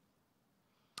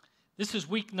This is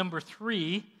week number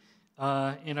 3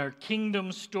 in our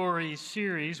Kingdom Stories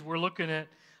series. We're looking at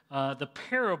the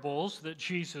parables that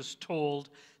Jesus told.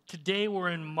 Today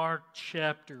we're in Mark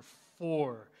chapter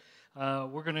 4.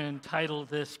 We're going to entitle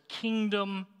this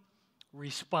Kingdom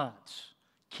Response.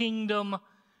 Kingdom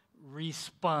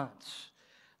Response.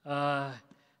 I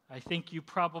think you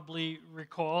probably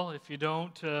recall. If you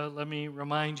don't, let me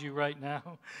remind you right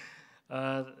now.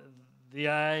 The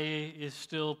eye is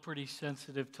still pretty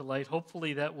sensitive to light.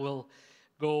 Hopefully that will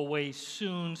go away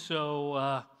soon.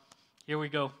 So here we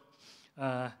go.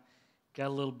 Got a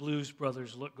little Blues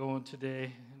Brothers look going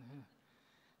today.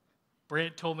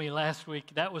 Brant told me last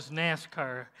week that was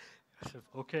NASCAR. I said,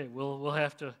 okay, we'll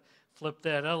have to flip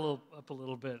that up a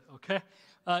little bit, okay?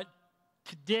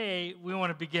 Today I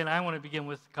want to begin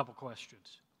with a couple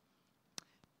questions.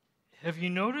 Have you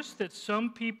noticed that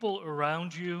some people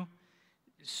around you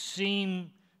seem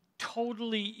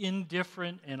totally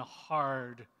indifferent and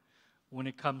hard when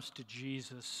it comes to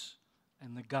Jesus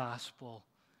and the gospel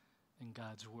and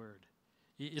God's word?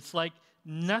 It's like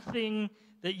nothing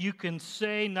that you can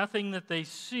say, nothing that they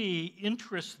see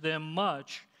interests them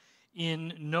much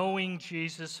in knowing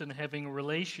Jesus and having a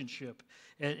relationship.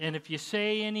 And if you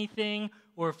say anything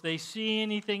or if they see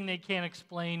anything they can't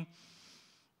explain,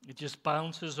 it just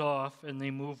bounces off and they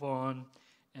move on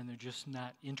and they're just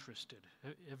not interested.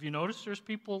 Have you noticed there's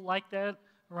people like that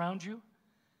around you?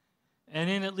 And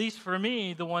then, at least for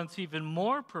me, the ones even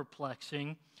more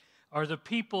perplexing are the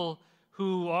people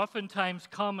who oftentimes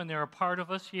come and they're a part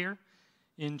of us here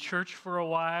in church for a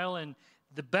while, and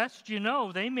the best you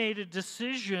know, they made a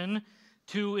decision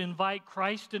to invite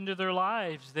Christ into their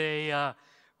lives. They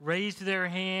raised their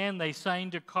hand, they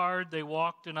signed a card, they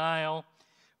walked an aisle,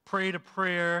 prayed a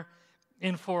prayer,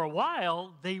 and for a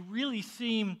while, they really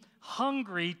seem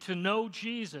hungry to know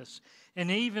Jesus. And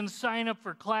they even sign up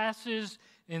for classes,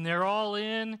 and they're all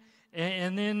in.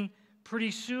 And then pretty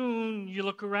soon, you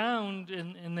look around,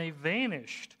 and they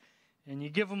vanished. And you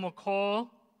give them a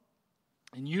call,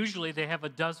 and usually they have a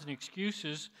dozen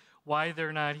excuses why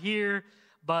they're not here.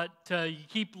 But you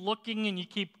keep looking, and you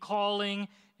keep calling,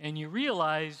 and you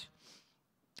realize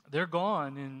they're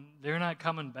gone, and they're not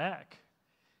coming back.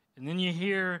 And then you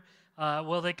hear,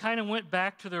 they kind of went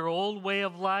back to their old way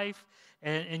of life,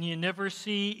 and you never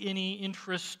see any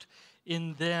interest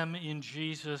in them, in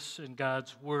Jesus and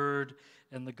God's Word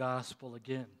and the gospel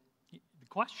again. The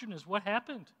question is, what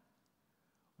happened?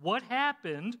 What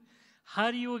happened? How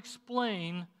do you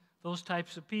explain those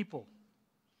types of people?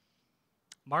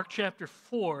 Mark chapter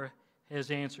 4 has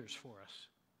answers for us.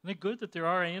 Isn't it good that there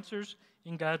are answers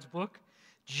in God's book?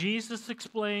 Jesus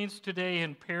explains today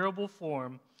in parable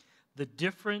form the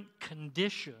different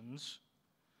conditions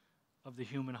of the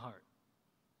human heart.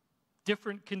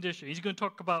 Different conditions. He's going to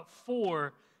talk about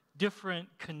 4 different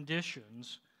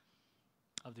conditions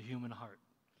of the human heart.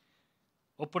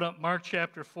 Open up Mark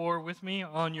chapter 4 with me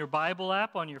on your Bible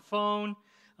app, on your phone.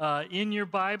 In your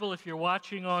Bible, if you're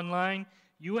watching online,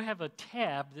 you have a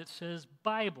tab that says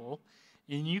Bible,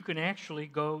 and you can actually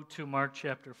go to Mark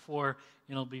chapter 4, and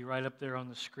it'll be right up there on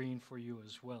the screen for you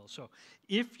as well. So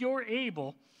if you're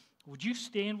able, would you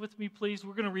stand with me, please?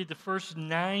 We're going to read the first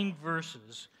 9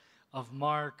 verses of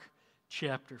Mark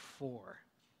chapter 4.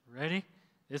 Ready?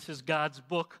 This is God's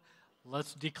book.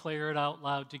 Let's declare it out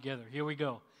loud together. Here we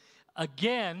go.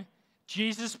 Again,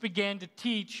 Jesus began to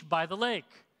teach by the lake.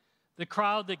 The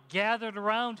crowd that gathered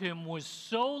around him was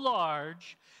so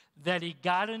large that he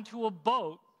got into a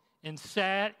boat and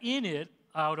sat in it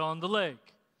out on the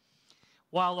lake,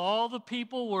 while all the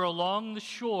people were along the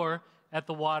shore at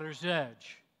the water's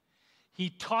edge. He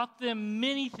taught them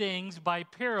many things by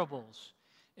parables,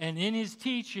 and in his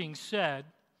teaching said,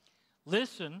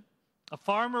 "Listen, a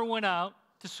farmer went out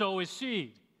to sow his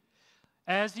seed.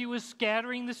 As he was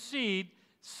scattering the seed,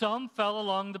 some fell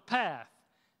along the path,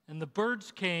 and the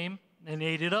birds came and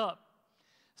ate it up.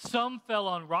 Some fell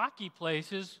on rocky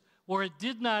places where it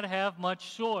did not have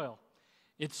much soil.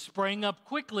 It sprang up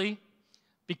quickly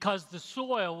because the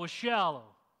soil was shallow.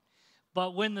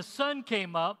 But when the sun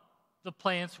came up, the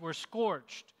plants were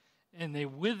scorched, and they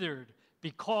withered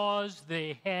because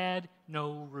they had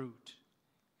no root.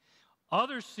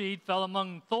 Other seed fell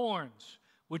among thorns,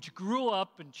 which grew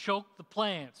up and choked the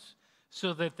plants,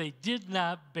 so that they did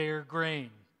not bear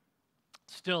grain.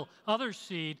 Still, other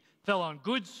seed fell on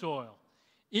good soil.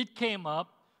 It came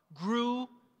up, grew,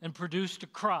 and produced a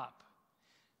crop,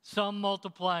 some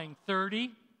multiplying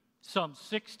 30, some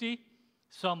 60,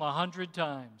 some 100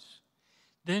 times.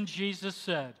 Then Jesus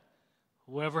said,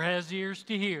 'Whoever has ears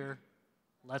to hear,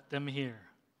 let them hear.'"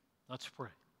 Let's pray.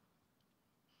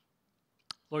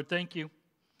 Lord, thank you.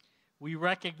 We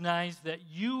recognize that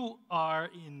you are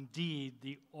indeed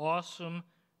the awesome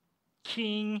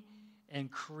King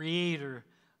and Creator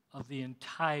of the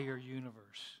entire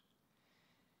universe.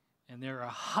 And there are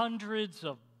hundreds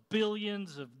of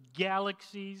billions of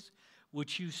galaxies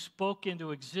which you spoke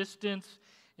into existence,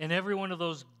 and every one of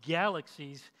those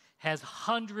galaxies has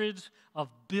hundreds of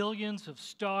billions of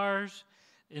stars.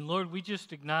 And Lord, we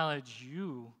just acknowledge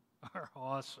you are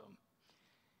awesome.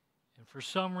 And for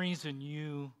some reason,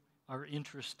 you are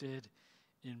interested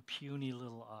in puny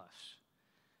little us.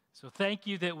 So thank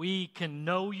you that we can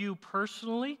know you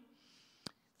personally.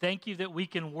 Thank you that we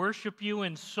can worship you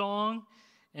in song.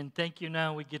 And thank you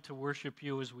now we get to worship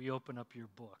you as we open up your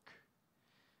book.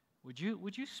 Would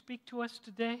you speak to us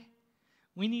today?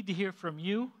 We need to hear from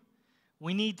you.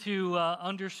 We need to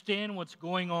understand what's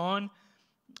going on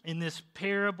in this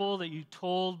parable that you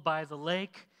told by the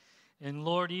lake. And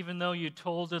Lord, even though you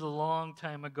told it a long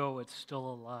time ago, it's still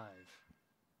alive.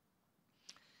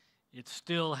 It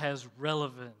still has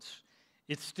relevance.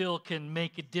 It still can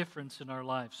make a difference in our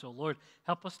lives. So Lord,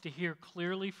 help us to hear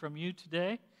clearly from you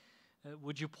today.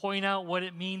 Would you point out what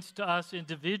it means to us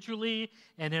individually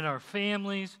and in our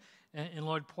families? And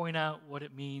Lord, point out what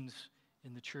it means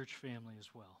in the church family as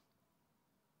well.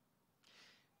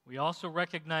 We also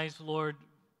recognize, Lord,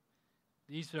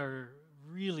 these are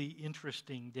really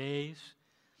interesting days.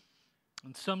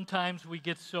 And sometimes we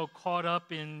get so caught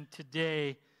up in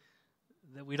today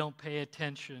that we don't pay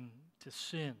attention to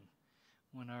sin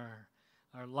when our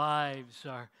lives,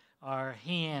 our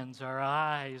hands, our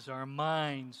eyes, our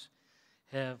minds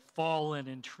have fallen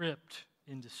and tripped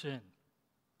into sin.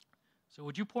 So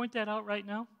would you point that out right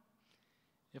now?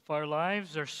 If our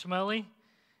lives are smelly,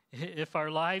 if our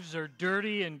lives are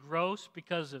dirty and gross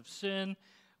because of sin,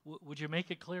 would you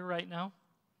make it clear right now?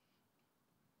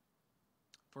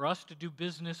 For us to do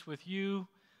business with you,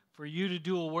 for you to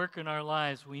do a work in our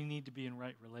lives, we need to be in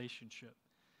right relationship.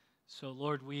 So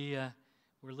Lord, we're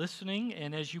listening,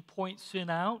 and as you point sin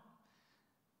out,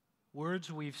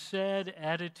 words we've said,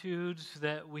 attitudes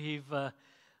that we've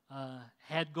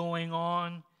had going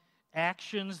on,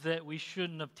 actions that we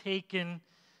shouldn't have taken,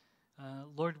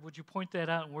 Lord, would you point that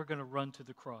out, and we're going to run to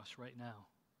the cross right now.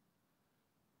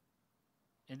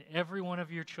 And every one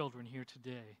of your children here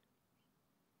today,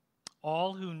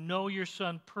 all who know your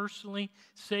Son personally,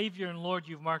 Savior and Lord,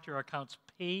 you've marked your accounts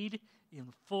paid in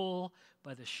full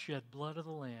by the shed blood of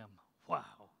the Lamb.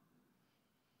 Wow.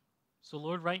 So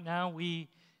Lord, right now we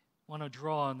want to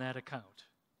draw on that account.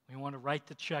 We want to write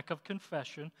the check of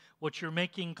confession. What you're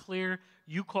making clear,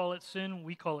 you call it sin,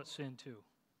 we call it sin too.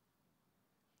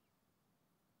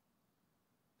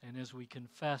 And as we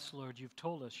confess, Lord, you've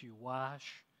told us you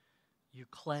wash, you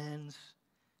cleanse,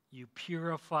 you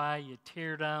purify, you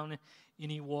tear down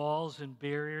any walls and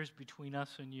barriers between us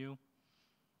and you.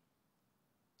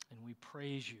 And we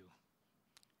praise you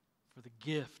for the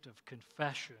gift of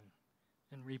confession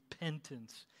and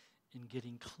repentance in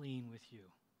getting clean with you.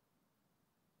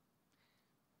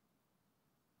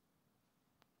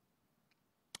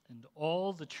 And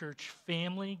all the church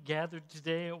family gathered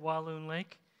today at Walloon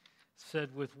Lake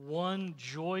said with one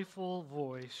joyful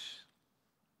voice,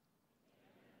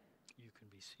 you can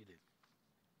be seated.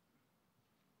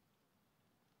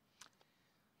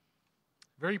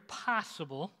 Very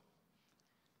possible.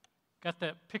 Got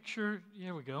that picture?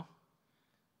 Here we go.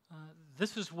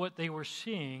 This is what they were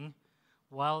seeing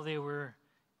while they were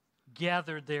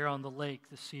gathered there on the lake,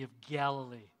 the Sea of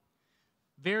Galilee.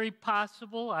 Very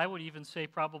possible, I would even say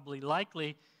probably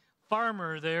likely,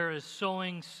 farmer there is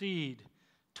sowing seed,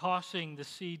 tossing the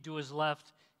seed to his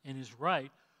left and his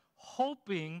right,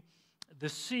 hoping the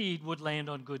seed would land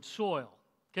on good soil.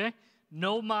 Okay?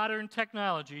 No modern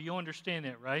technology. You understand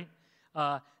that, right?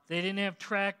 They didn't have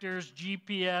tractors,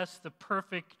 GPS, the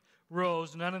perfect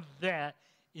rows, none of that.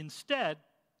 Instead,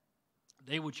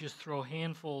 they would just throw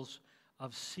handfuls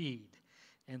of seed.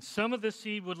 And some of the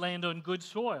seed would land on good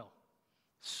soil.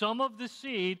 Some of the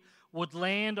seed would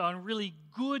land on really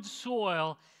good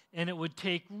soil, and it would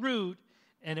take root,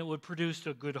 and it would produce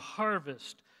a good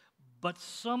harvest. But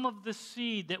some of the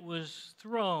seed that was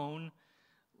thrown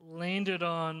landed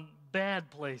on bad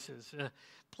places,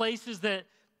 places that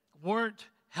weren't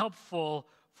helpful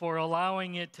for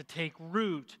allowing it to take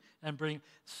root and bring.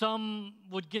 Some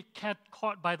would get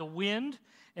caught by the wind,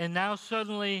 and now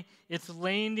suddenly it's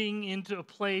landing into a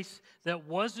place that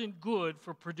wasn't good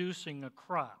for producing a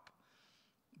crop.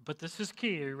 But this is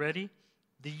key. Are you ready?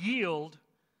 The yield,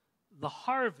 the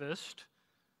harvest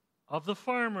of the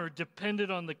farmer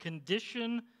depended on the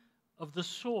condition of the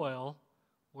soil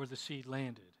where the seed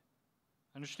landed.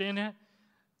 Understand that?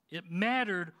 It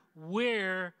mattered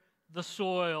where the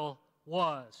soil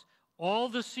was. all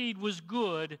the seed was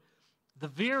good. The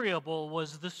variable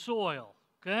was the soil,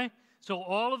 okay? So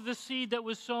all of the seed that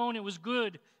was sown, it was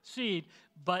good seed,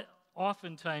 but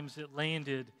oftentimes it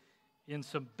landed in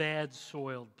some bad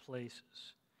soiled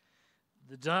places.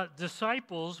 The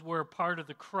disciples were part of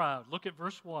the crowd. Look at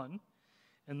verse 1.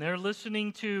 And they're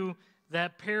listening to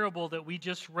that parable that we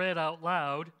just read out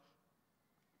loud.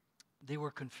 They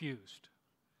were confused.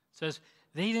 It says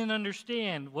they didn't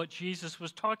understand what Jesus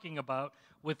was talking about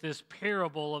with this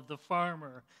parable of the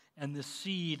farmer and the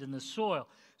seed and the soil.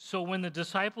 So when the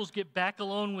disciples get back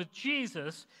alone with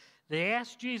Jesus, they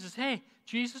ask Jesus, hey,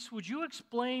 Jesus, would you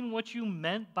explain what you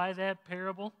meant by that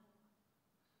parable?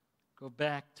 Go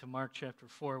back to Mark chapter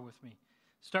 4 with me.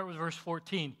 Start with verse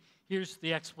 14. Here's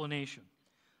the explanation.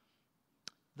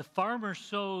 The farmer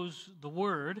sows the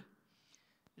word.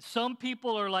 Some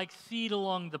people are like seed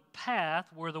along the path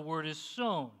where the word is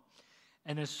sown.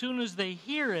 And as soon as they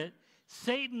hear it,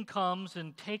 Satan comes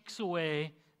and takes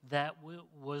away that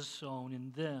was sown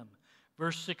in them.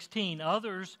 Verse 16,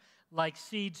 others, like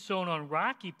seed sown on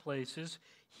rocky places,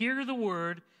 hear the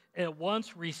word, at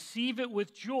once receive it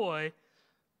with joy,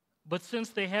 but since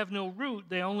they have no root,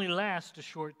 they only last a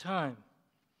short time.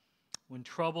 When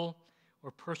trouble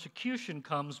or persecution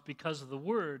comes because of the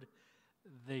word,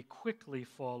 they quickly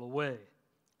fall away.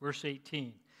 Verse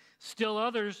 18, still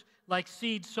others, like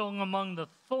seed sown among the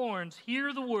thorns,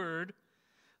 hear the word,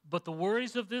 but the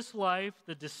worries of this life,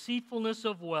 the deceitfulness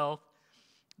of wealth,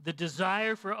 the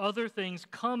desire for other things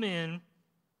come in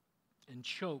and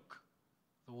choke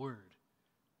the word.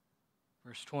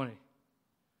 Verse 20.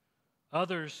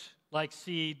 Others, like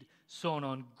seed sown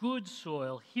on good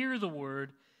soil, hear the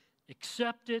word,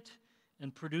 accept it,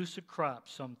 and produce a crop,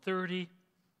 some 30,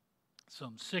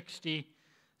 some 60,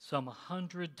 some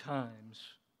 100 times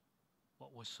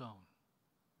what was sown.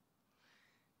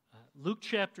 Luke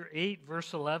chapter 8,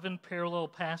 verse 11, parallel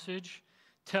passage,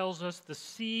 tells us the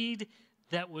seed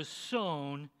that was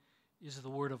sown is the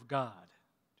word of God.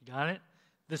 You got it?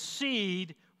 The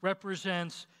seed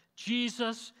represents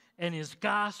Jesus and his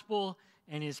gospel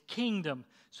and his kingdom.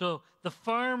 So the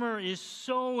farmer is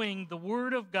sowing the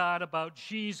word of God about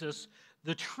Jesus,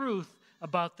 the truth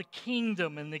about the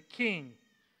kingdom and the king.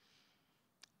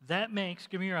 That makes,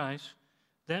 give me your eyes,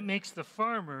 that makes the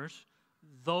farmers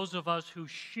those of us who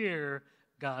share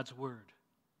God's word.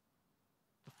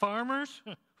 The farmers,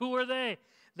 who are they?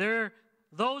 They're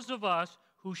those of us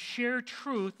who share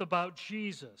truth about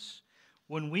Jesus.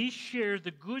 When we share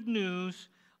the good news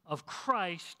of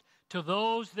Christ to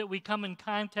those that we come in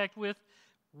contact with,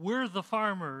 we're the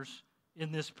farmers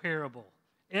in this parable.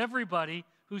 Everybody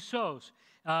who sows.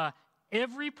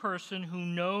 Every person who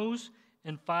knows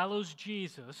and follows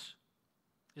Jesus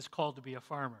is called to be a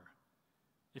farmer.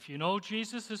 If you know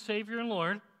Jesus as Savior and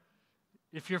Lord,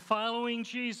 if you're following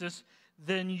Jesus,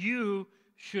 then you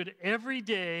should every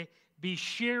day be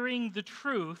sharing the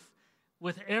truth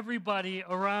with everybody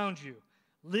around you.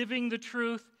 Living the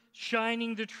truth,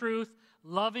 shining the truth,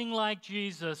 loving like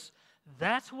Jesus.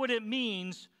 That's what it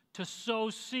means to sow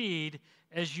seed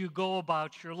as you go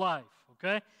about your life,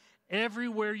 okay?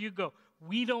 Everywhere you go.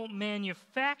 We don't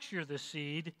manufacture the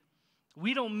seed.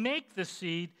 We don't make the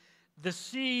seed. The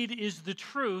seed is the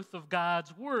truth of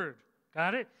God's word.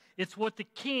 Got it? It's what the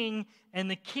King and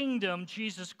the kingdom,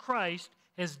 Jesus Christ,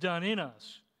 has done in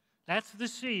us. That's the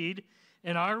seed,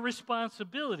 and our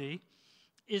responsibility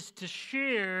is to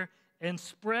share and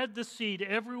spread the seed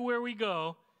everywhere we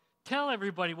go. Tell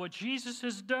everybody what Jesus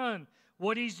has done,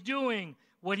 what he's doing,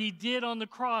 what he did on the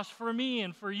cross for me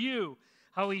and for you,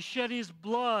 how he shed his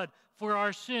blood for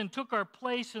our sin, took our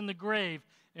place in the grave,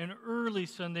 and early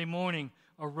Sunday morning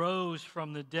arose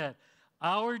from the dead.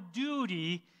 Our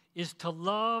duty is to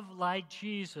love like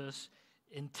Jesus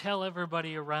and tell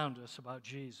everybody around us about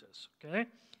Jesus, okay?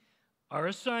 Our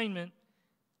assignment,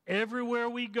 everywhere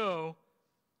we go,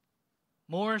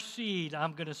 more seed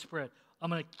I'm going to spread. I'm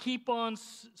going to keep on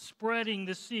spreading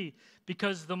the seed,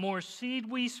 because the more seed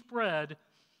we spread,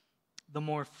 the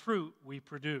more fruit we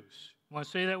produce. You want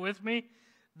to say that with me?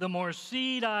 The more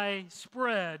seed I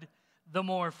spread, the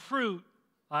more fruit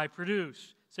I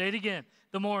produce. Say it again.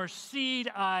 The more seed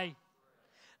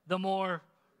the more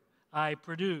I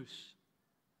produce.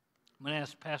 I'm going to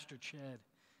ask Pastor Chad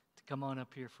to come on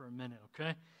up here for a minute,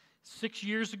 okay? 6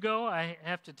 years ago, I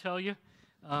have to tell you,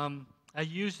 I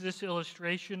used this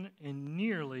illustration and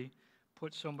nearly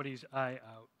put somebody's eye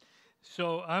out.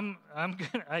 So I'm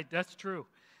gonna. That's true.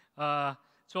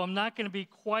 So I'm not going to be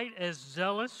quite as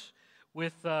zealous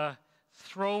with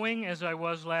throwing as I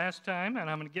was last time, and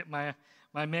I'm going to get my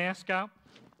mask out.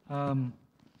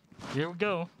 Here we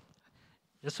go.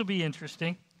 This will be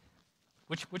interesting.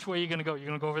 Which way are you going to go? You're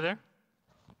going to go over there?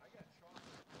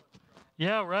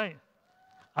 Yeah, right.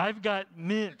 I've got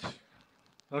mint.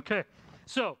 Okay.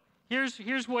 So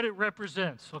here's what it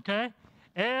represents, okay?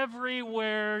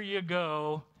 Everywhere you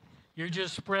go, you're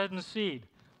just spreading seed.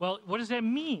 Well, what does that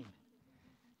mean?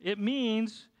 It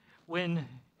means when,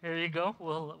 here you go,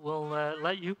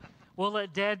 we'll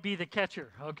let Dad be the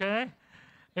catcher, okay?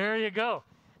 There you go.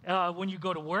 When you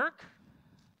go to work,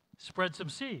 spread some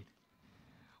seed.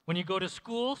 When you go to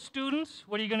school, students,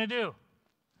 what are you going to do?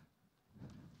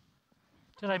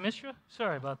 Did I miss you?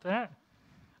 Sorry about that.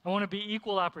 I want to be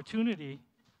equal opportunity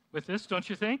with this, don't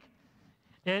you think?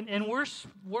 And we're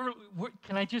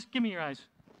can I just, give me your eyes?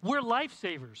 We're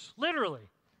lifesavers, literally.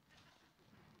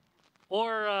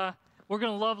 Or we're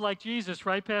going to love like Jesus,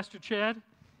 right, Pastor Chad?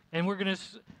 And we're going to,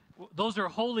 those are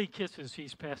holy kisses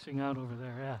he's passing out over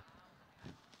there, yeah.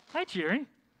 Hi, Jerry.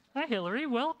 Hi, Hillary.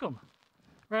 Welcome.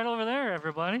 Right over there,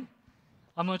 everybody.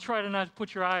 I'm going to try to not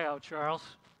put your eye out, Charles.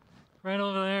 Right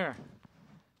over there.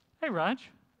 Hey, Raj.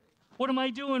 What am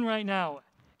I doing right now?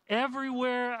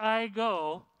 Everywhere I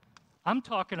go, I'm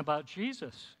talking about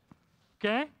Jesus.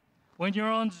 Okay? When you're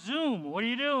on Zoom, what are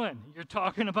you doing? You're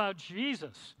talking about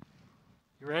Jesus.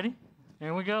 You ready?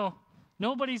 There we go.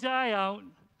 Nobody's eye out.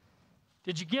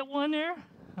 Did you get one there?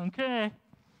 Okay.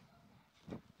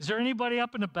 Is there anybody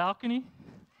up in the balcony?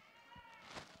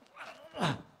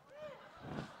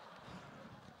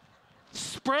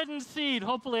 Spreading seed.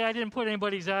 Hopefully I didn't put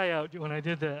anybody's eye out when I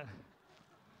did that.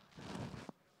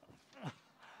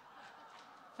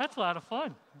 That's a lot of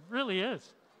fun. It really is.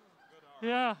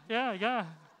 Yeah. There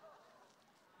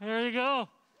you go.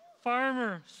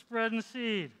 Farmer spreading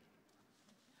seed.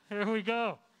 Here we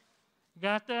go. You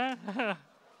got that?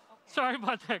 Sorry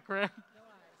about that, Greg.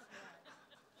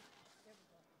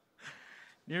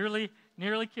 Nearly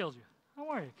killed you. How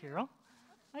are you, Carol?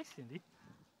 Hi, Cindy.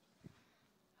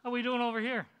 How are we doing over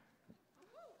here?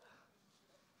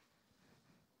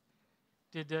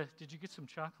 Did you get some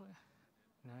chocolate?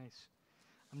 Nice.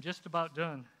 I'm just about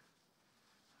done.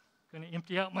 Going to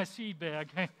empty out my seed bag.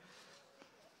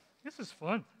 This is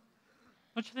fun.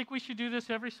 Don't you think we should do this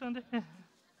every Sunday?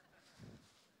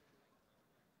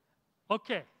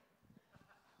 Okay.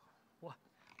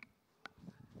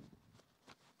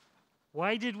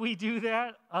 Why did we do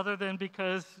that other than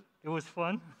because it was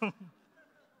fun?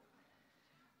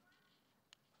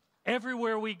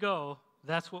 Everywhere we go,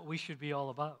 that's what we should be all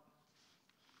about.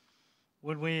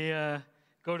 When we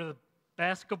go to the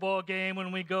basketball game,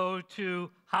 when we go to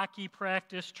hockey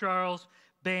practice, Charles,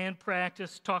 band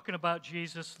practice, talking about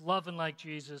Jesus, loving like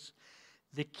Jesus,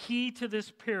 the key to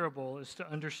this parable is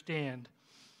to understand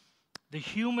the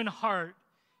human heart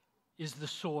is the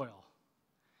soil.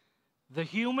 The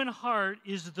human heart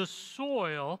is the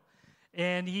soil,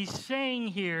 and he's saying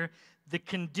here, the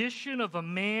condition of a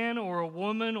man or a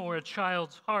woman or a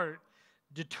child's heart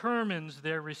determines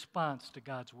their response to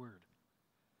God's word.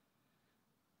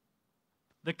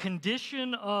 The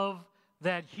condition of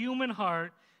that human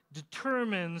heart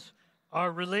determines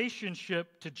our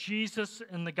relationship to Jesus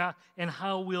and the God and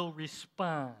how we'll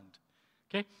respond.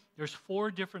 Okay? There's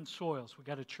 4 different soils. We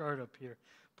got a chart up here.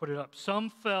 Put it up. Some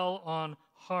fell on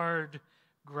hard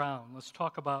ground. Let's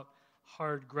talk about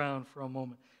hard ground for a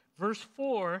moment. Verse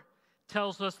 4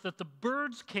 tells us that the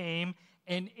birds came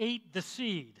and ate the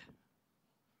seed.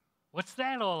 What's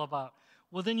that all about?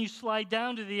 Well, then you slide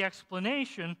down to the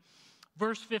explanation.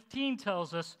 Verse 15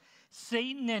 tells us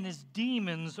Satan and his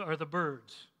demons are the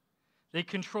birds. They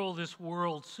control this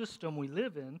world system we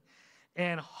live in.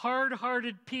 And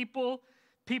hard-hearted people,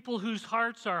 people whose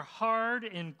hearts are hard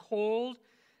and cold,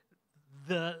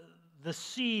 the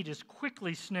seed is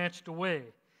quickly snatched away.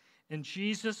 And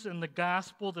Jesus and the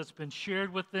gospel that's been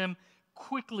shared with them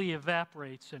quickly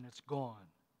evaporates and it's gone.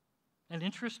 Isn't that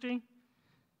interesting?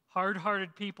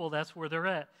 Hard-hearted people, that's where they're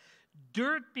at.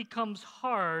 Dirt becomes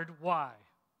hard. Why?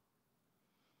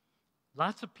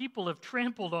 Lots of people have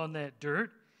trampled on that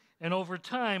dirt, and over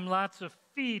time, lots of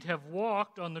feet have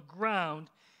walked on the ground,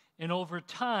 and over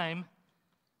time,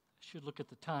 I should look at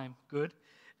the time, good,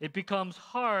 it becomes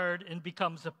hard and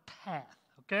becomes a path,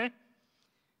 okay?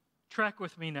 Track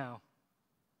with me now.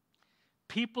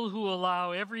 People who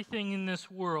allow everything in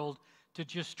this world to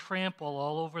just trample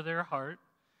all over their heart,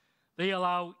 they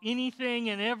allow anything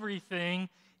and everything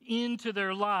into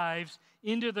their lives,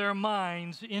 into their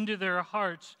minds, into their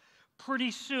hearts. Pretty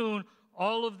soon,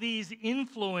 all of these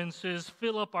influences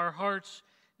fill up our hearts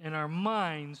and our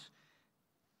minds,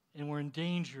 and we're in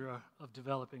danger of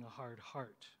developing a hard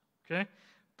heart. Okay?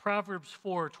 Proverbs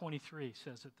 4:23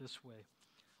 says it this way.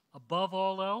 Above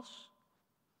all else,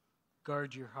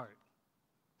 guard your heart.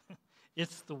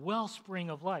 It's the wellspring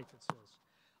of life, it says.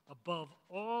 Above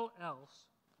all else,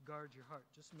 guard your heart.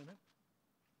 Just a minute.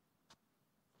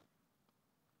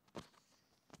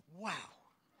 Wow.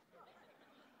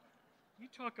 You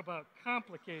talk about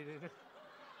complicated.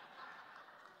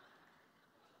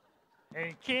 And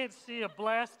you can't see a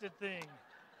blasted thing.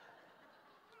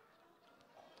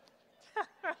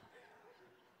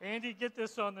 Andy, get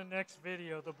this on the next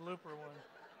video, the blooper one.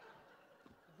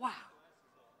 Wow.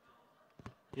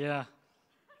 Yeah.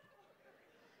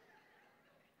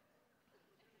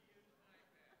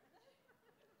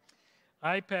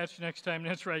 Eye patch next time.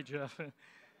 That's right, Jeff.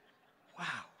 Wow.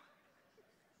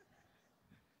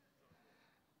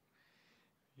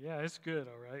 Yeah, it's good,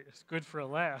 all right. It's good for a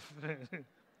laugh.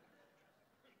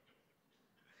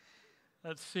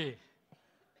 Let's see.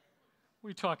 What are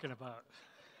we talking about?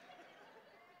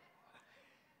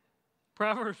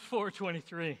 Proverbs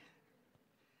 4:23.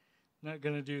 Not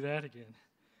going to do that again.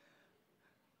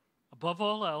 Above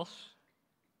all else,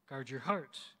 guard your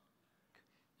hearts.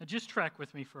 Now just track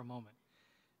with me for a moment.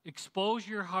 Expose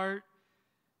your heart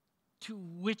to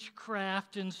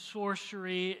witchcraft and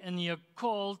sorcery and the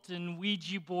occult and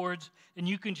Ouija boards, and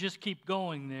you can just keep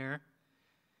going there.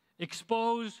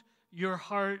 Expose your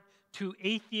heart to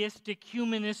atheistic,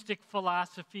 humanistic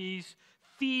philosophies.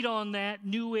 Feed on that,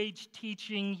 New Age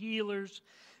teaching, healers.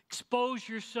 Expose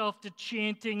yourself to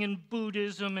chanting and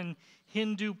Buddhism and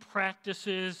Hindu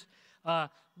practices.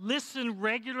 Listen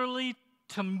regularly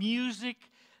to music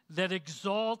that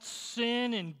exalts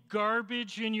sin and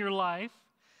garbage in your life.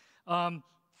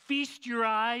 Feast your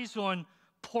eyes on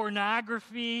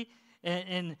pornography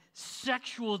and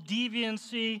sexual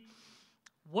deviancy.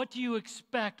 What do you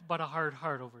expect but a hard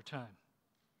heart over time?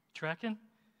 Tracking?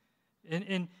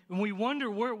 And we wonder,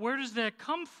 where does that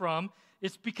come from?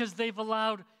 It's because they've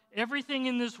allowed everything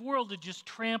in this world to just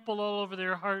trample all over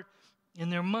their heart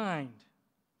and their mind.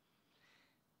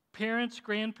 Parents,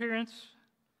 grandparents,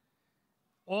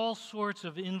 all sorts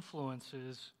of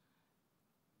influences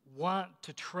want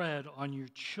to tread on your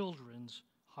children's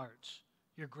hearts,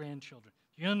 your grandchildren.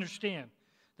 Do you understand?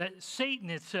 That Satan,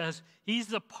 it says, he's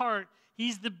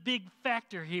the big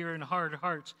factor here in hard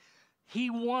hearts. He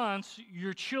wants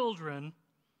your children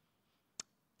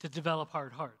to develop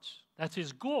hard hearts. That's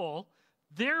his goal.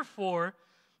 Therefore,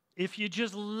 if you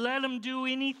just let them do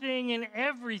anything and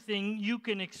everything, you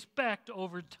can expect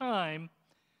over time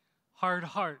hard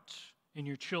hearts in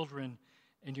your children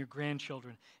and your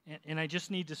grandchildren. And I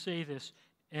just need to say this,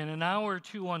 and an hour or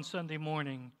two on Sunday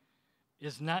morning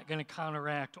is not going to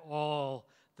counteract all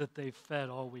that they've fed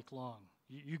all week long.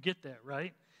 You get that,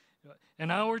 right?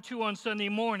 An hour or two on Sunday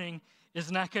morning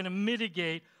is not going to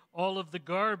mitigate all of the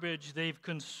garbage they've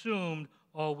consumed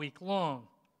all week long.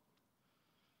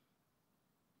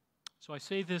 So I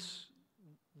say this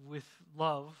with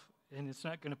love, and it's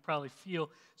not going to probably feel,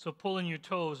 so pulling your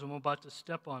toes, I'm about to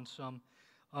step on some.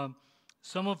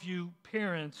 Some of you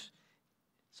parents,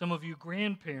 some of you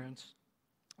grandparents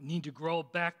need to grow a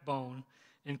backbone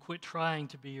and quit trying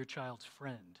to be your child's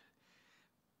friend.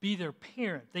 Be their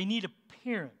parent. They need a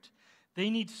parent. They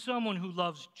need someone who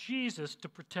loves Jesus to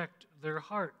protect their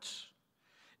hearts.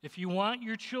 If you want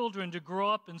your children to grow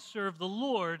up and serve the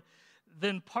Lord,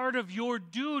 then part of your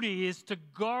duty is to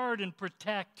guard and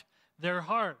protect their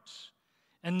hearts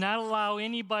and not allow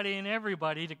anybody and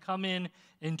everybody to come in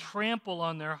and trample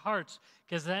on their hearts,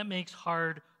 because that makes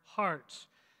hard hearts.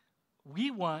 We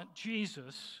want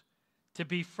Jesus to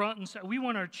be front and center. We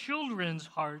want our children's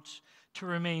hearts to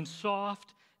remain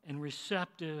soft and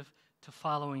receptive to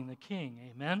following the King.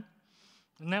 Amen?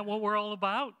 Isn't that what we're all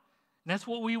about? And that's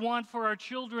what we want for our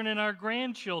children and our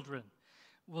grandchildren.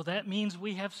 Well, that means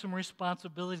we have some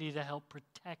responsibility to help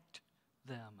protect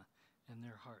them and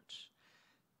their hearts.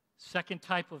 Second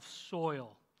type of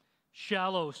soil,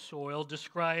 shallow soil,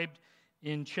 described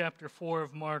in chapter 4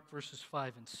 of Mark, verses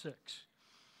 5 and 6.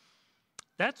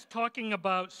 That's talking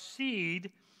about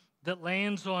seed that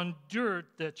lands on dirt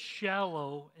that's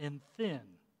shallow and thin.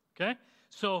 Okay?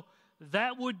 So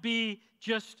that would be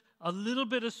just a little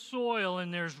bit of soil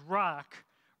and there's rock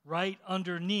right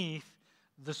underneath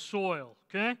the soil.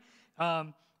 Okay?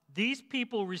 These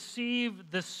people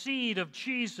receive the seed of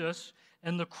Jesus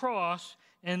and the cross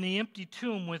and the empty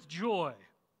tomb with joy.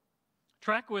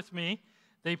 Track with me.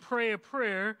 They pray a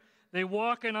prayer. They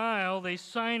walk an aisle. They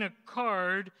sign a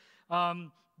card.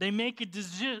 They make a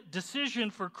decision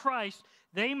for Christ.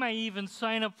 They may even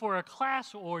sign up for a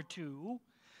class or two,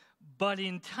 but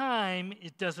in time,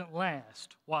 it doesn't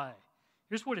last. Why?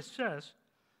 Here's what it says.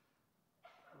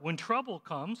 When trouble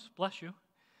comes, bless you,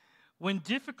 when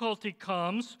difficulty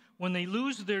comes, when they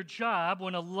lose their job,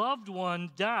 when a loved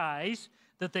one dies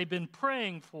that they've been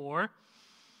praying for,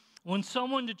 when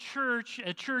someone at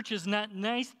church is not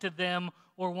nice to them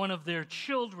or one of their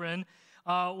children,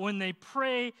 when they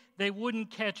pray, they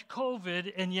wouldn't catch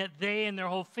COVID, and yet they and their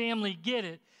whole family get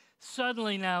it.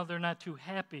 Suddenly now they're not too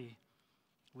happy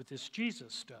with this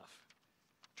Jesus stuff.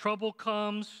 Trouble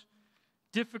comes,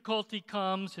 difficulty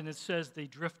comes, and it says they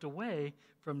drift away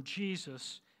from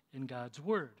Jesus and God's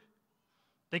Word.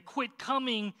 They quit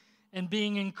coming and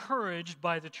being encouraged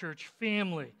by the church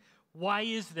family. Why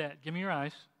is that? Give me your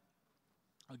eyes.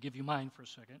 I'll give you mine for a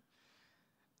second.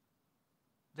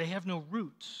 They have no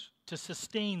roots to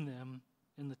sustain them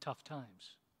in the tough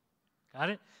times. Got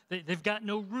it? They've got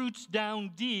no roots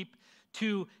down deep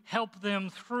to help them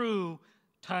through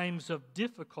times of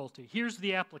difficulty. Here's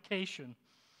the application.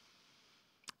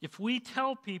 If we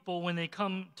tell people when they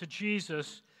come to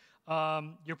Jesus,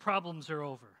 your problems are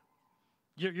over.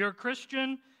 You're a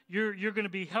Christian, you're going to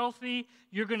be healthy,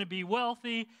 you're going to be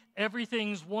wealthy,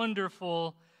 everything's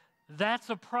wonderful, that's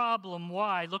a problem.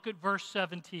 Why? Look at verse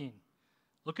 17.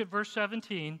 Look at verse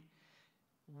 17.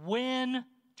 When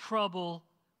trouble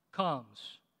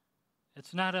comes.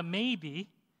 It's not a maybe.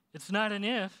 It's not an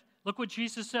if. Look what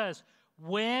Jesus says.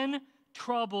 When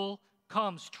trouble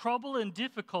comes. Trouble and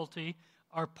difficulty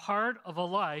are part of a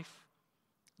life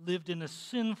lived in a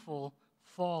sinful,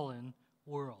 fallen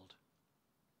world.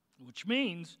 Which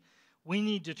means we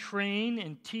need to train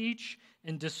and teach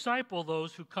and disciple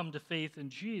those who come to faith in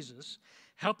Jesus.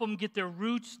 Help them get their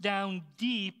roots down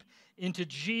deep into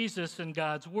Jesus and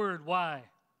God's Word. Why?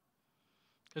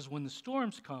 Because when the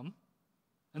storms come,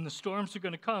 and the storms are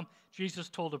going to come, Jesus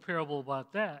told a parable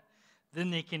about that, then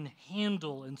they can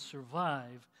handle and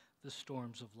survive the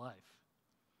storms of life.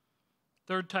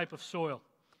 Third type of soil.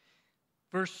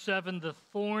 Verse 7, the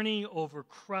thorny,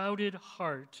 overcrowded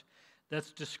heart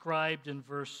that's described in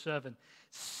verse 7.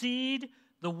 Seed,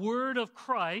 the word of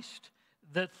Christ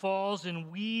that falls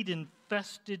in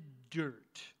weed-infested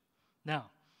dirt. Now,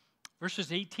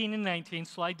 verses 18 and 19,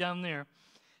 slide down there.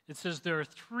 It says there are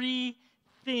three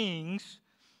things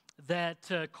that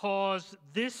cause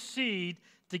this seed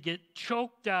to get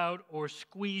choked out or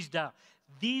squeezed out.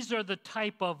 These are the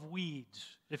type of weeds,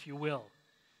 if you will.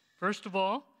 First of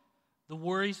all, the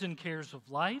worries and cares of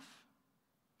life.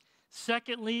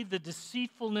 Secondly, the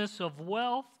deceitfulness of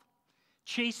wealth,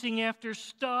 chasing after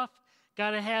stuff.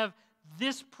 Got to have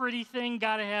this pretty thing,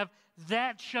 got to have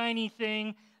that shiny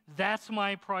thing. That's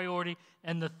my priority.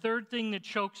 And the third thing that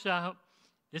chokes out,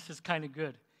 this is kind of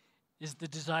good, is the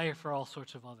desire for all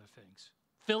sorts of other things.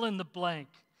 Fill in the blank.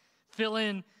 Fill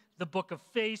in the book of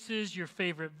faces, your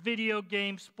favorite video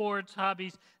games, sports,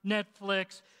 hobbies,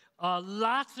 Netflix,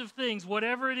 lots of things.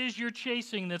 Whatever it is you're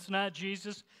chasing that's not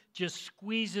Jesus, just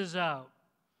squeezes out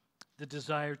the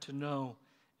desire to know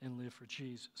and live for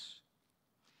Jesus.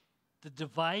 The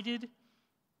divided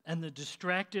and the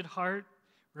distracted heart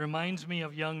reminds me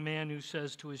of a young man who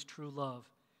says to his true love,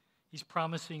 he's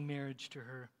promising marriage to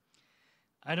her,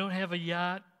 I don't have a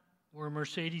yacht or a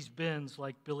Mercedes-Benz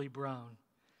like Billy Brown,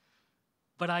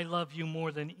 but I love you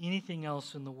more than anything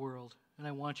else in the world, and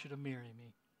I want you to marry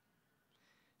me.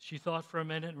 She thought for a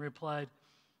minute and replied,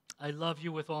 I love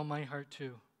you with all my heart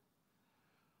too,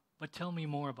 but tell me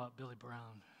more about Billy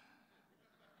Brown.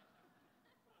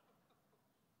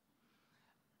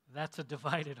 That's a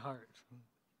divided heart,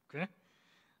 okay?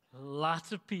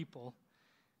 Lots of people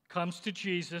comes to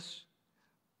Jesus.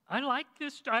 I like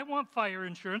this. I want fire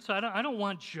insurance. I don't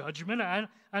want judgment. I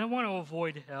don't want to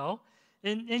avoid hell.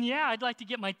 And yeah, I'd like to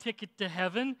get my ticket to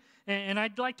heaven, and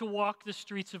I'd like to walk the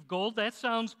streets of gold. That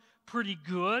sounds pretty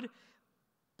good,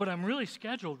 but I'm really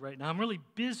scheduled right now. I'm really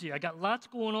busy. I got lots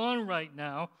going on right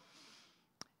now.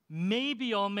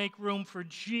 Maybe I'll make room for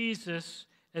Jesus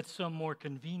at some more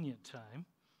convenient time.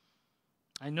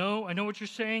 I know what you're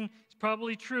saying. It's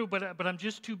probably true, but I'm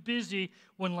just too busy.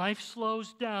 When life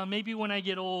slows down, maybe when I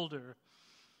get older,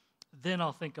 then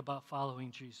I'll think about following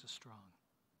Jesus strong.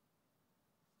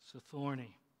 It's a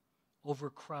thorny,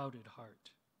 overcrowded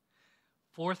heart.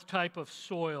 Fourth type of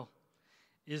soil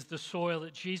is the soil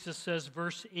that Jesus says,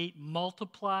 verse 8,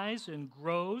 multiplies and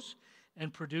grows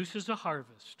and produces a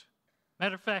harvest.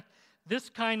 Matter of fact, this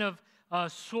kind of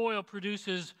soil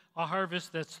produces a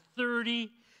harvest that's 30,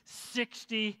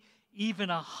 60, even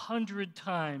 100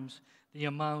 times the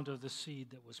amount of the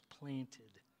seed that was planted.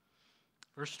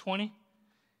 Verse 20,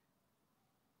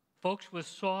 folks with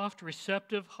soft,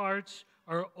 receptive hearts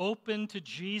are open to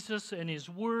Jesus and His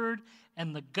Word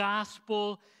and the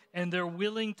gospel, and they're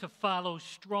willing to follow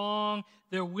strong.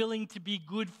 They're willing to be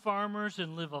good farmers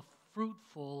and live a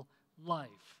fruitful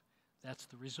life. That's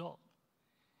the result.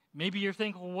 Maybe you're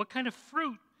thinking, well, what kind of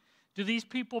fruit do these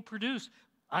people produce?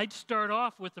 I'd start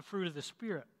off with the fruit of the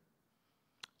Spirit.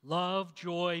 Love,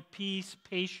 joy, peace,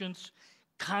 patience,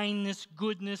 kindness,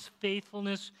 goodness,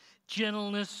 faithfulness,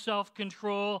 gentleness,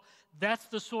 self-control. That's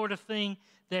the sort of thing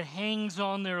that hangs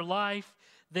on their life.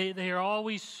 They are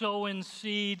always sowing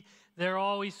seed. They're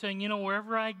always saying,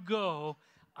 wherever I go,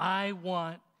 I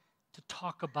want to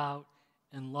talk about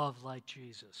and love like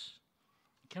Jesus.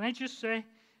 Can I just say,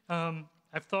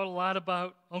 I've thought a lot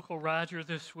about Uncle Roger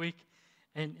this week,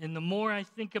 and the more I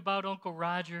think about Uncle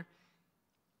Roger,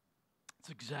 it's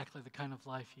exactly the kind of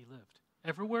life he lived.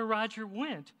 Everywhere Roger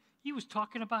went, he was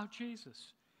talking about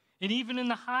Jesus. And even in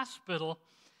the hospital,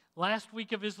 last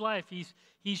week of his life,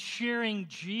 he's sharing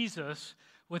Jesus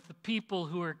with the people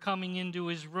who are coming into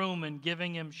his room and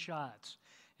giving him shots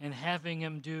and having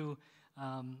him do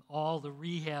all the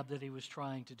rehab that he was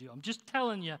trying to do. I'm just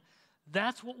telling you,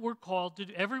 that's what we're called to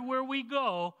do. Everywhere we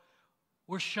go,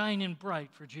 we're shining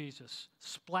bright for Jesus,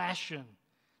 splashing,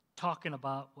 talking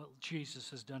about what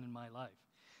Jesus has done in my life.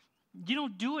 You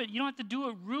don't do it. You don't have to do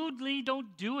it rudely.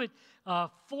 Don't do it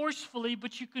forcefully,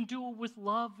 but you can do it with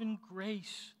love and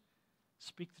grace.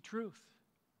 Speak the truth.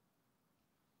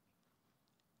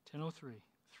 10:03,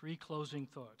 3 closing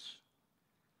thoughts.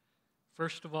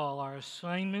 First of all, our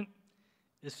assignment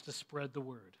is to spread the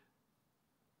word.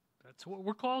 That's what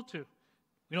we're called to.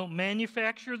 We don't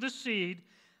manufacture the seed.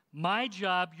 My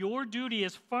job, your duty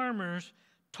as farmers,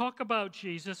 talk about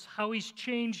Jesus, how he's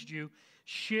changed you.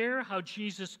 Share how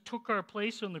Jesus took our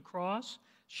place on the cross,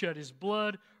 shed his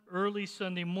blood, early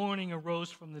Sunday morning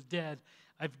arose from the dead.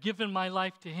 I've given my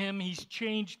life to him. He's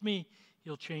changed me.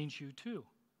 He'll change you too.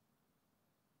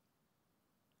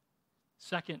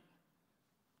 Second,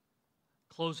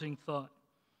 closing thought.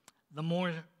 The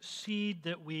more seed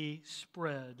that we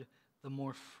spread, the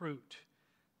more fruit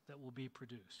that will be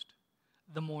produced.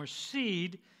 The more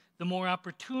seed, the more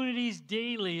opportunities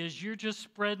daily as you're just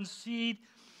spreading seed,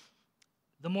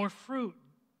 the more fruit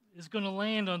is going to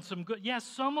land on some good. Yes,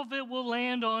 some of it will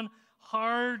land on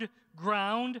hard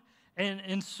ground,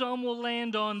 and some will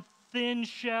land on thin,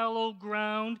 shallow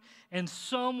ground, and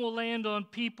some will land on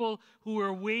people who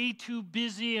are way too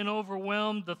busy and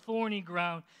overwhelmed, the thorny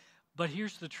ground. But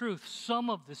here's the truth. Some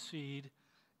of the seed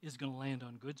is going to land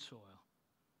on good soil.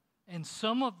 And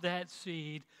some of that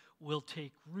seed will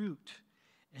take root.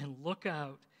 And look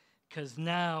out, because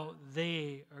now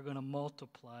they are going to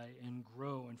multiply and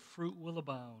grow, and fruit will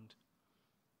abound.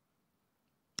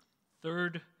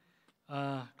 Third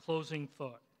closing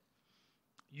thought.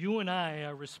 You and I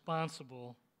are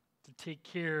responsible to take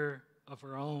care of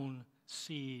our own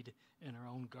seed in our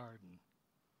own garden.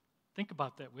 Think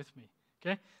about that with me,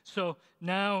 okay? So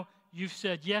now you've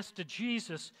said yes to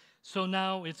Jesus, so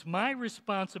now it's my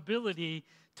responsibility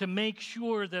to make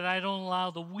sure that I don't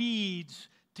allow the weeds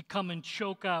to come and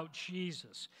choke out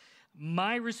Jesus.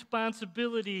 My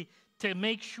responsibility to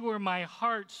make sure my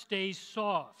heart stays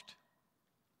soft.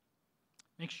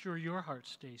 Make sure your heart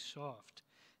stays soft.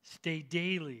 Stay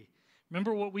daily.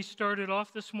 Remember what we started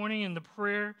off this morning in the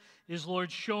prayer is, Lord,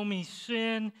 show me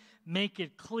sin, make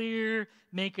it clear,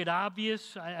 make it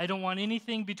obvious. I don't want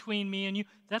anything between me and you.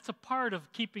 That's a part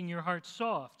of keeping your heart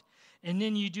soft. And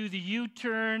then you do the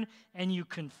U-turn and you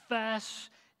confess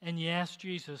and you ask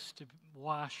Jesus to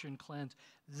wash and cleanse.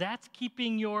 That's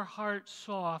keeping your heart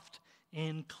soft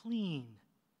and clean.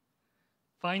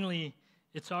 Finally,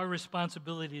 it's our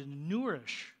responsibility to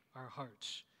nourish our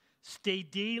hearts. Stay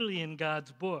daily in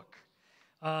God's book.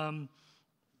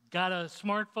 Got a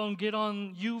smartphone, get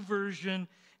on YouVersion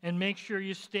and make sure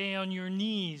you stay on your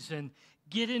knees and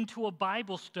get into a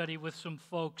Bible study with some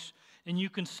folks and you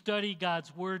can study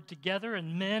God's Word together.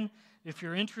 And men, if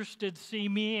you're interested, see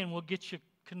me and we'll get you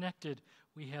connected.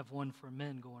 We have one for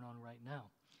men going on right now.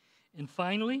 And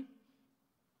finally,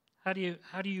 how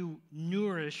do you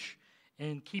nourish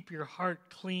and keep your heart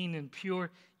clean and pure?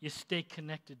 You stay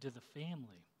connected to the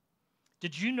family.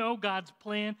 Did you know God's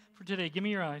plan for today? Give me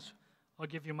your eyes. I'll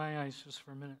give you my eyes just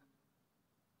for a minute.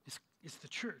 It's the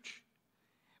church.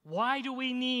 Why do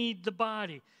we need the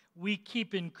body? We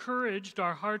keep encouraged,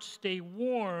 our hearts stay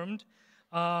warmed.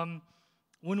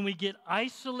 When we get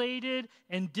isolated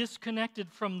and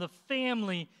disconnected from the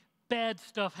family, bad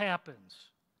stuff happens.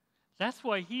 That's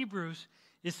why Hebrews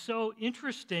is so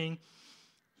interesting.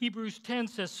 Hebrews 10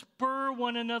 says, spur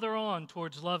one another on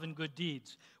towards love and good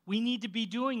deeds. We need to be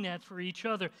doing that for each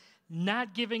other,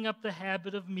 not giving up the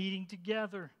habit of meeting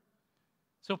together.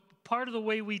 So part of the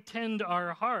way we tend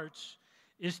our hearts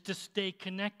is to stay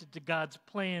connected to God's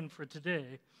plan for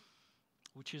today,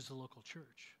 which is the local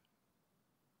church.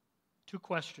 2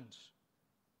 questions.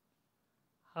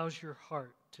 How's your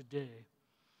heart today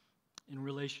in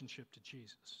relationship to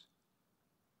Jesus?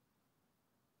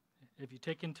 Have you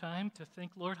taken time to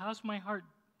think, Lord, how's my heart?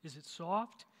 Is it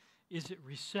soft? Is it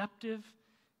receptive?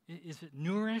 Is it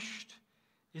nourished?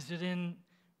 Is it in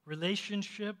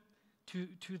relationship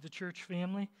to the church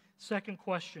family? Second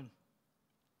question,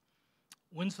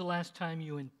 when's the last time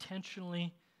you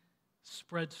intentionally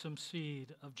spread some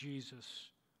seed of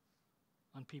Jesus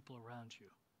on people around you?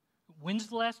 When's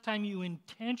the last time you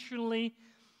intentionally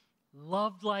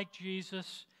loved like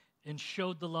Jesus and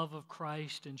showed the love of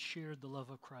Christ and shared the love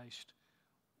of Christ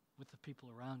with the people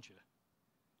around you?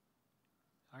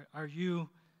 Are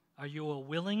you a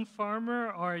willing farmer,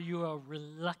 or are you a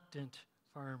reluctant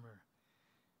farmer?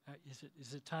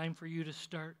 Is it time for you to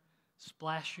start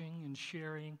splashing and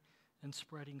sharing and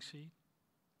spreading seed?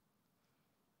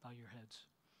 Bow your heads.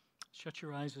 Shut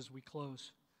your eyes as we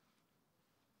close.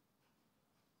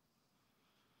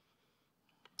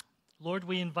 Lord,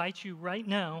 we invite you right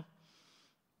now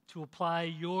to apply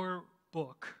your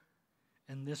book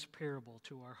and this parable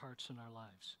to our hearts and our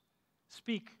lives.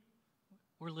 Speak.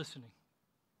 We're listening.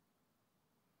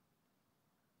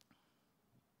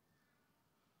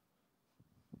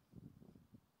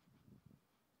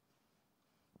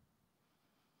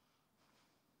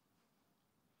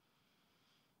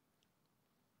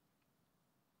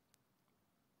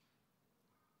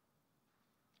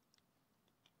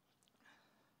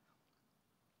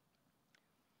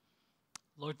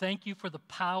 Lord, thank you for the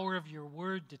power of your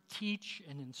word to teach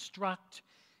and instruct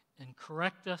and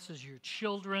correct us as your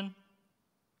children.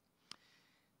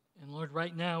 And Lord,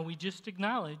 right now we just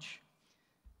acknowledge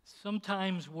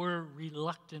sometimes we're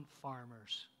reluctant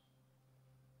farmers.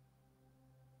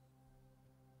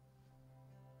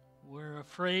 We're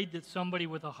afraid that somebody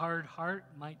with a hard heart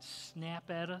might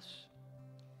snap at us.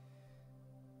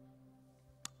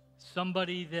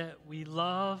 Somebody that we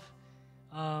love,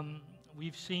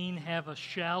 we've seen have a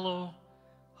shallow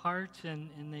heart,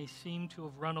 and they seem to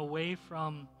have run away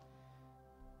from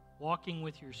walking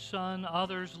with your Son.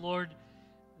 Others, Lord,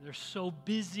 they're so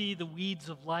busy, the weeds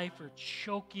of life are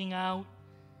choking out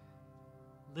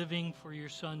living for your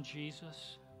Son,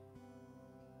 Jesus.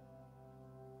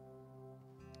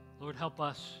 Lord, help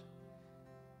us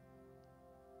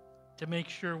to make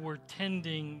sure we're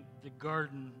tending the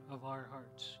garden of our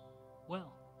hearts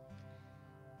well.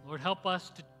 Lord, help us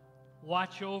to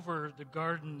watch over the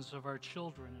gardens of our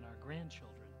children and our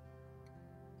grandchildren.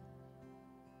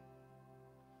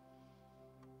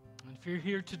 And if you're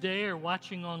here today or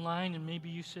watching online and maybe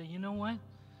you say, you know what,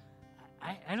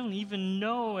 I don't even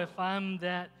know if I'm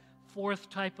that fourth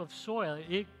type of soil.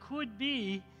 It could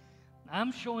be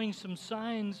I'm showing some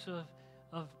signs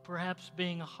of perhaps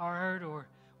being hard, or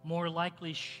more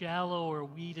likely shallow or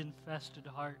weed-infested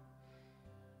heart.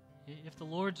 If the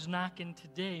Lord's knocking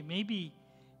today, maybe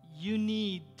you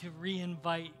need to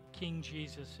re-invite King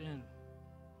Jesus in.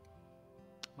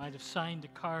 Might have signed a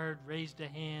card, raised a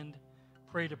hand,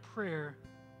 prayed a prayer.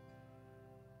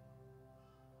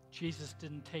 Jesus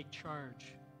didn't take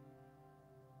charge.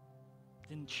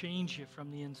 Didn't change you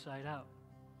from the inside out.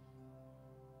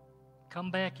 Come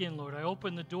back in, Lord. I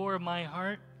open the door of my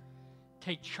heart.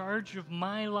 Take charge of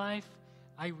my life.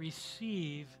 I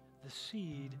receive the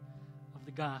seed of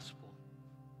the gospel.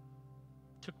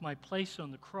 Took my place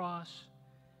on the cross,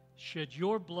 shed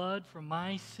your blood for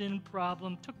my sin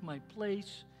problem, took my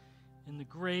place in the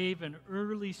grave, and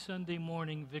early Sunday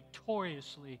morning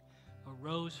victoriously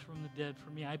arose from the dead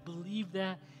for me. I believe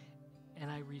that,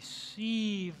 and I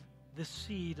receive the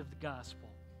seed of the gospel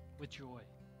with joy.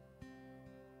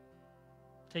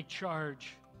 Take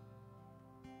charge.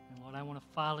 And Lord, I want to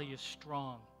follow you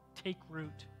strong. Take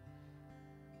root.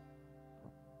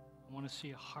 I want to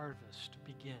see a harvest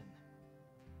begin.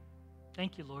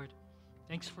 Thank you, Lord.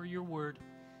 Thanks for your word.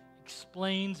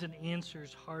 Explains and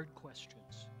answers hard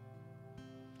questions.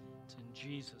 It's in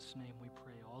Jesus' name we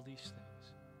pray all these things.